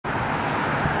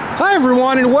Hi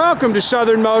everyone, and welcome to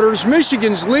Southern Motors,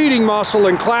 Michigan's leading muscle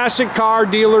and classic car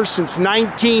dealer since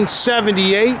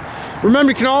 1978.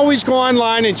 Remember, you can always go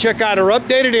online and check out our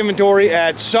updated inventory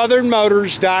at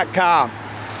southernmotors.com.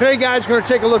 Today guys, we're going to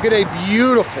take a look at a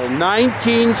beautiful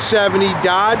 1970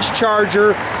 Dodge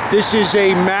Charger. This is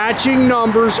a matching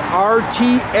numbers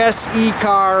RTSE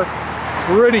car.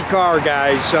 Pretty car,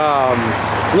 guys.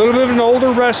 A little bit of an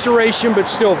older restoration, but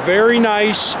still very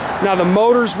nice. Now the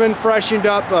motor's been freshened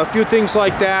up, a few things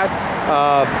like that.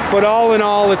 But all in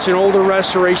all, it's an older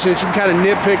restoration that you can kind of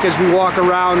nitpick as we walk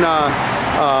around.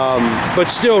 But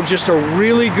still, just a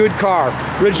really good car.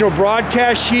 Original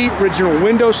broadcast sheet, original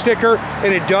window sticker,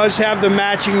 and it does have the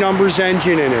matching numbers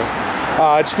engine in it.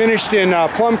 It's finished in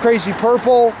Plum Crazy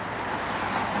purple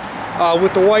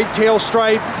with the white tail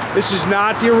stripe. This is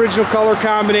not the original color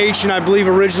combination. I believe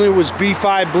originally it was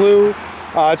B5 blue.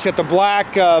 It's got the black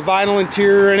vinyl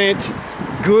interior in it.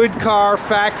 Good car,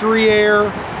 factory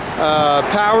air,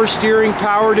 power steering,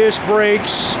 power disc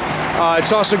brakes.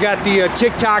 It's also got the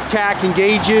tock, tach and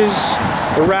gauges,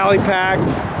 the rally pack.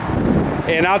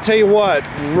 And I'll tell you what,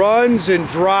 runs and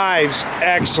drives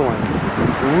excellent.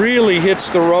 Really hits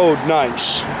the road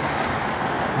nice.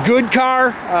 Good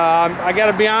car. I got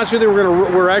to be honest with you,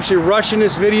 we're actually rushing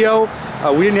this video.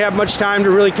 We didn't have much time to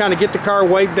really kind of get the car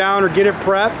wiped down or get it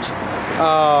prepped.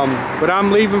 But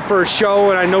I'm leaving for a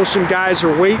show, and I know some guys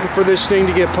are waiting for this thing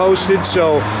to get posted,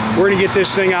 so we're going to get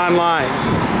this thing online.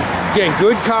 Again,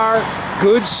 good car,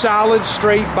 good solid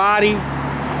straight body.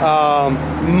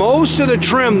 Most of the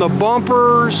trim, the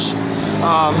bumpers,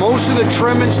 most of the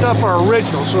trim and stuff are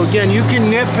original. So again, you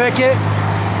can nitpick it,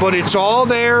 but it's all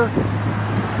there.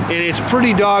 And it's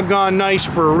pretty doggone nice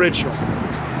for original.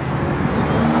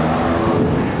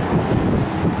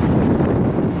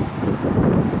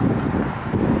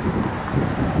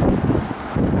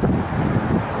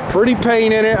 Pretty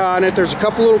paint in it on it. There's a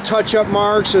couple little touch-up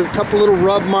marks, a couple little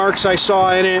rub marks I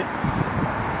saw in it.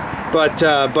 But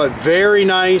very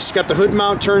nice. Got the hood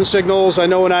mount turn signals. I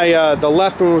know when the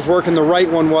left one was working, the right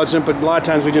one wasn't, but a lot of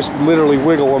times we just literally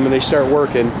wiggle them and they start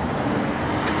working.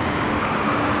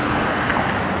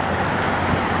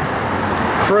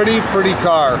 Pretty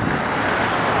car.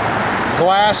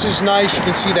 Glass is nice. You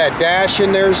can see that dash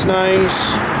in there is nice.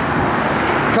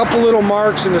 Couple little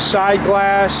marks in the side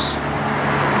glass.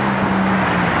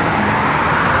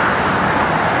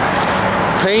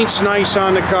 Paint's nice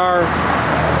on the car.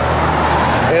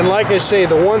 And like I say,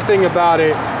 the one thing about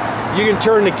it, you can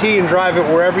turn the key and drive it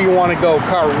wherever you want to go.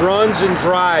 Car runs and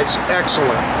drives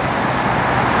excellent.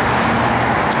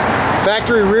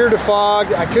 Factory rear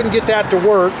defog. I couldn't get that to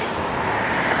work.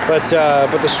 But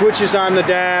the switches on the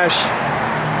dash,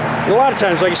 and a lot of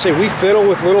times, like I say, we fiddle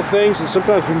with little things, and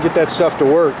sometimes we can get that stuff to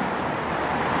work.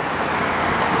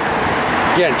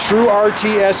 Again, true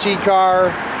RTSE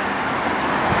car.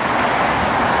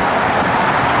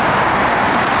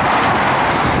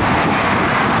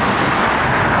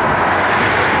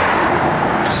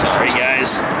 Sorry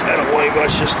guys, I don't worry about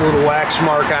just a little wax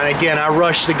mark on it. Again, I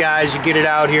rushed the guys to get it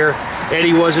out here.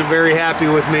 Eddie wasn't very happy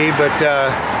with me, but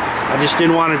I just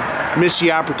didn't want to miss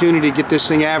the opportunity to get this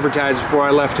thing advertised before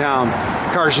I left town.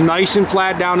 Car's nice and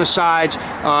flat down the sides.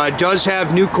 It does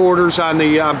have new quarters on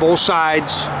both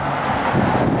sides.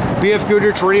 BF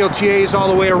Goodrich Radial TAs all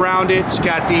the way around it. It's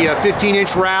got the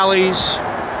 15-inch rallies.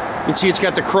 You can see it's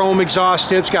got the chrome exhaust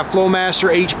tips. Got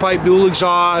Flowmaster H-pipe dual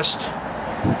exhaust.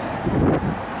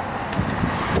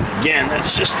 Again,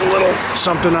 that's just a little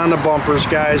something on the bumpers,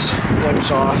 guys.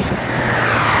 Wipes off.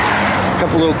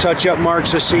 Couple little touch-up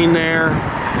marks I've seen there.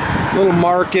 Little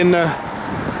mark in the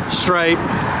stripe.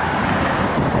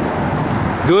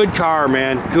 Good car,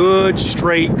 man. Good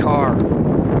straight car.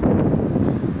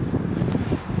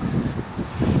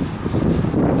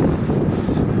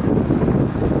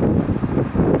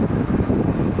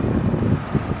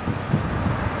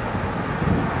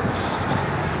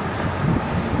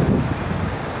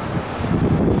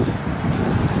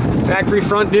 Factory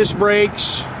front disc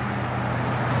brakes.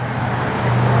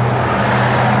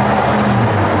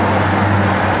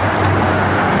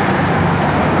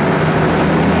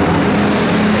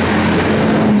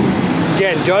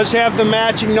 Does have the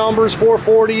matching numbers,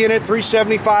 440 in it,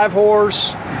 375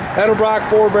 horse, Edelbrock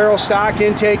 4-barrel stock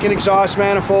intake and exhaust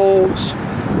manifolds,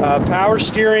 power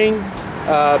steering,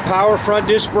 power front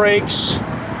disc brakes,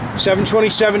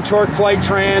 727 torqueflite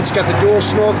trans, got the dual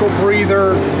snorkel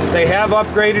breather. They have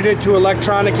upgraded it to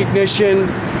electronic ignition.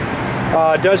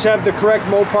 Does have the correct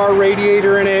Mopar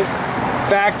radiator in it,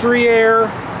 factory air.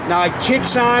 Now it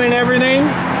kicks on and everything,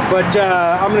 but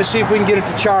I'm going to see if we can get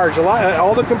it to charge.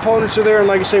 All the components are there, and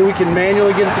like I say, we can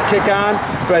manually get it to kick on,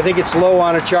 but I think it's low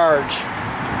on a charge.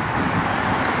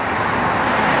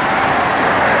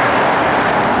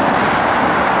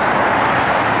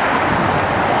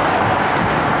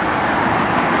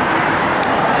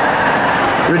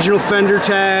 Original fender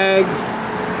tag.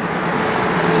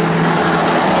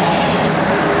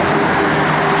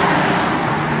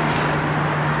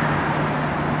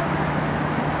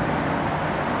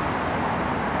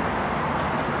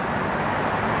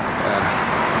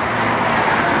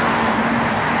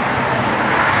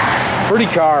 Pretty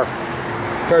car.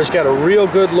 Car's got a real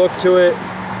good look to it.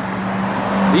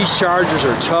 These Chargers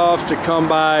are tough to come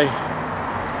by.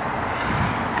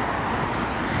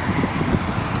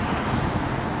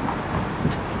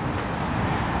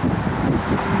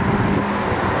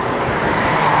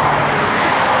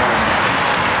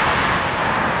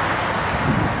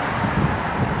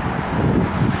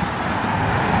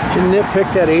 Can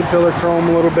nitpick that 8-pillar chrome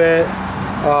a little bit.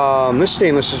 This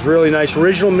stainless is really nice.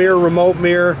 Original mirror, remote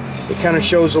mirror. It kind of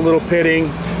shows a little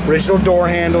pitting. Original door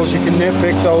handles, you can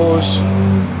nitpick those.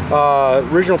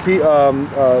 Original,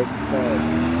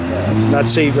 not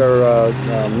saved, or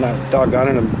not doggone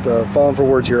it, I'm falling for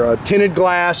words here. Tinted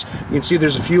glass, you can see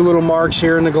there's a few little marks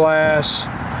here in the glass.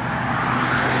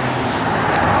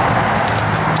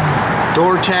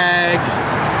 Door tag,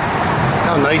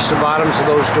 how nice the bottoms of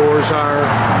those doors are.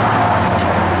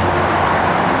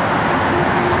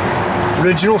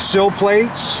 Original sill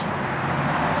plates.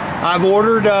 I've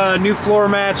ordered new floor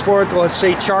mats for it. Let's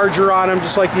say Charger on them,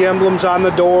 just like the emblems on the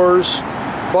doors.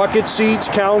 Bucket seats,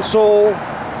 console.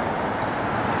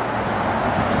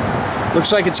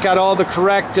 Looks like it's got all the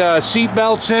correct seat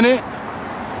belts in it.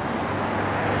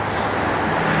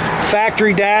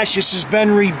 Factory dash, this has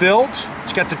been rebuilt.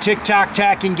 It's got the tick-tock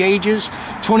tacking gauges.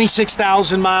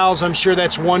 26,000 miles, I'm sure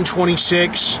that's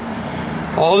 126.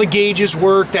 All the gauges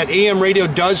work. That AM radio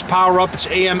does power up. It's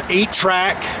AM 8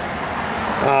 track.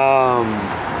 8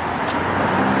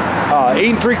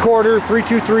 3/4,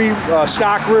 323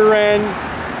 stock rear end.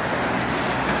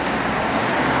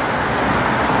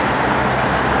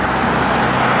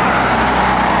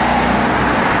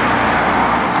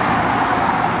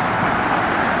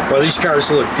 Well, these cars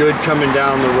look good coming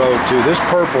down the road too. This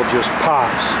purple just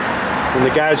pops. When the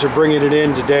guys are bringing it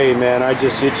in today, man, it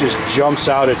just jumps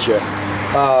out at you.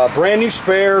 Brand new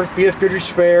spare, BF Goodrich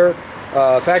spare.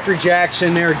 Factory jacks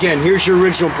in there. Again, here's your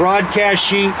original broadcast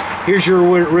sheet. Here's your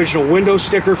original window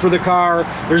sticker for the car.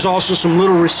 There's also some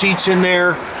little receipts in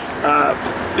there.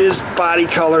 Is body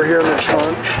color here in the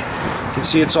trunk. You can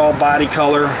see it's all body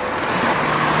color.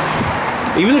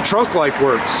 Even the trunk light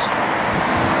works.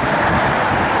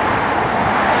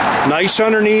 Nice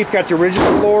underneath. Got the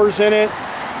original floors in it.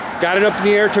 Got it up in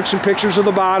the air. Took some pictures of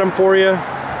the bottom for you.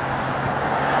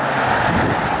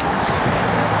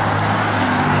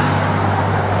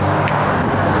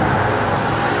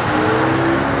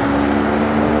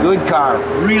 Good car,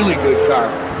 really good car.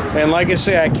 And like I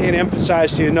say, I can't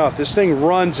emphasize to you enough, this thing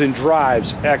runs and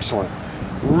drives excellent.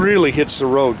 Really hits the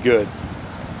road good.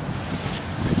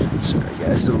 Sorry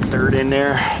guys, little dirt in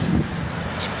there.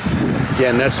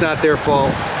 Again, that's not their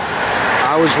fault.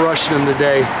 I was rushing them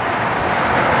today.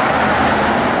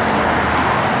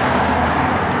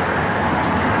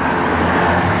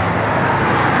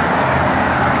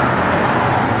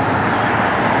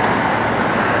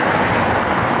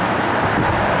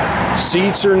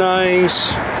 Seats are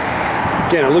nice.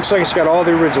 Again, it looks like it's got all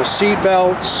the original seat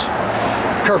belts.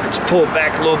 Carpet's pulled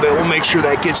back a little bit. We'll make sure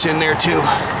that gets in there too.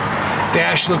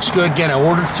 Dash looks good. Again, I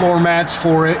ordered floor mats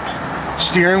for it.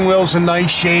 Steering wheel's in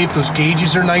nice shape. Those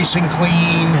gauges are nice and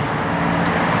clean.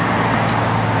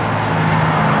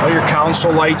 All your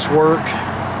console lights work.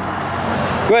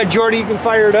 Go ahead, Jordy, you can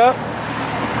fire it up.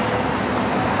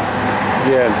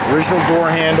 Again, original door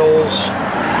handles.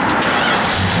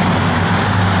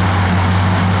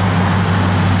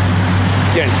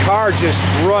 Again, car just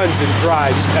runs and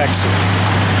drives excellent.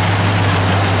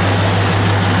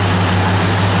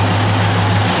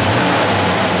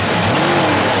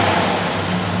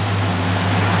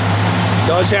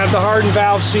 Does have the hardened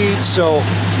valve seats, so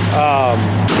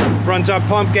runs on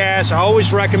pump gas. I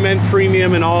always recommend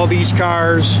premium in all these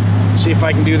cars. See if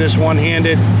I can do this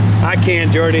one-handed. I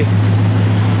can, Jordy.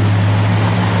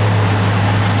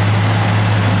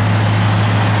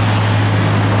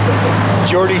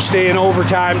 Jordy's staying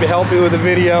overtime to help me with the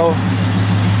video.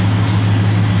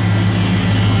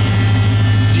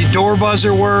 Your door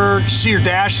buzzer works. See, your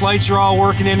dash lights are all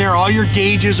working in there. All your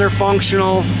gauges are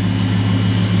functional.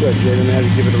 Good, Jordy. I'm gonna have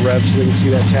to give it a rev so they can see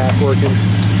that tach working.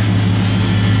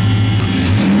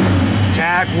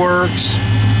 Tach works.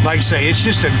 Like I say, it's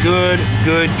just a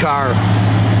good car.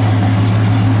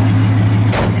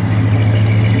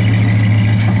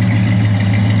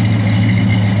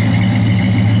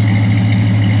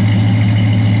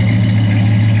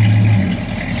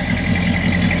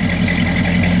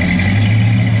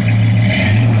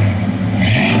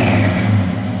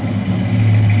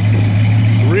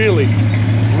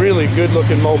 good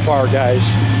looking Mopar,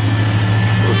 guys.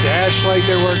 The dash light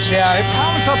there works. Yeah, I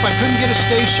promised up I couldn't get a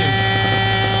station.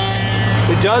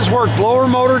 It does work. Blower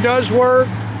motor does work.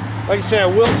 Like I said, I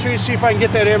will try to see if I can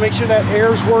get that air. Make sure that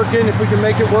air's working. If we can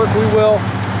make it work, we will.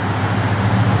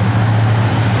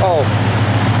 Oh,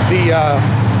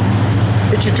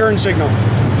 it's your turn signal.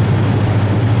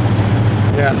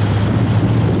 Yeah.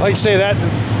 Like I say, that.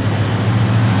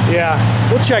 Yeah,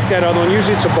 we'll check that other one.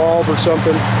 Usually it's a bulb or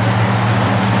something.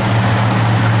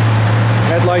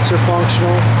 Headlights are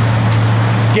functional.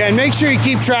 Yeah, and make sure you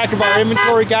keep track of our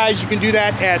inventory, guys. You can do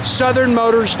that at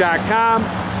southernmotors.com.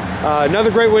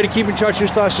 Another great way to keep in touch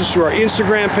with us is through our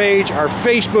Instagram page, our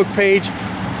Facebook page.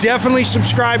 Definitely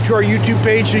subscribe to our YouTube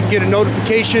page so you can get a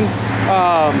notification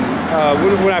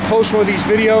when I post one of these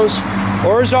videos.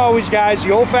 Or as always, guys,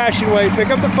 the old-fashioned way, pick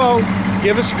up the phone,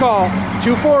 give us a call,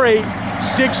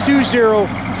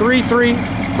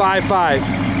 248-620-3355.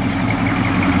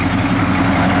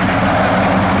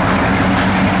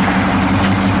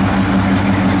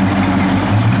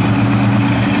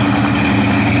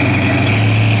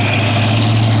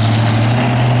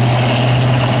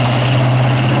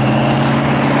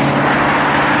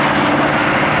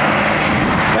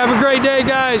 Have a great day,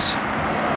 guys.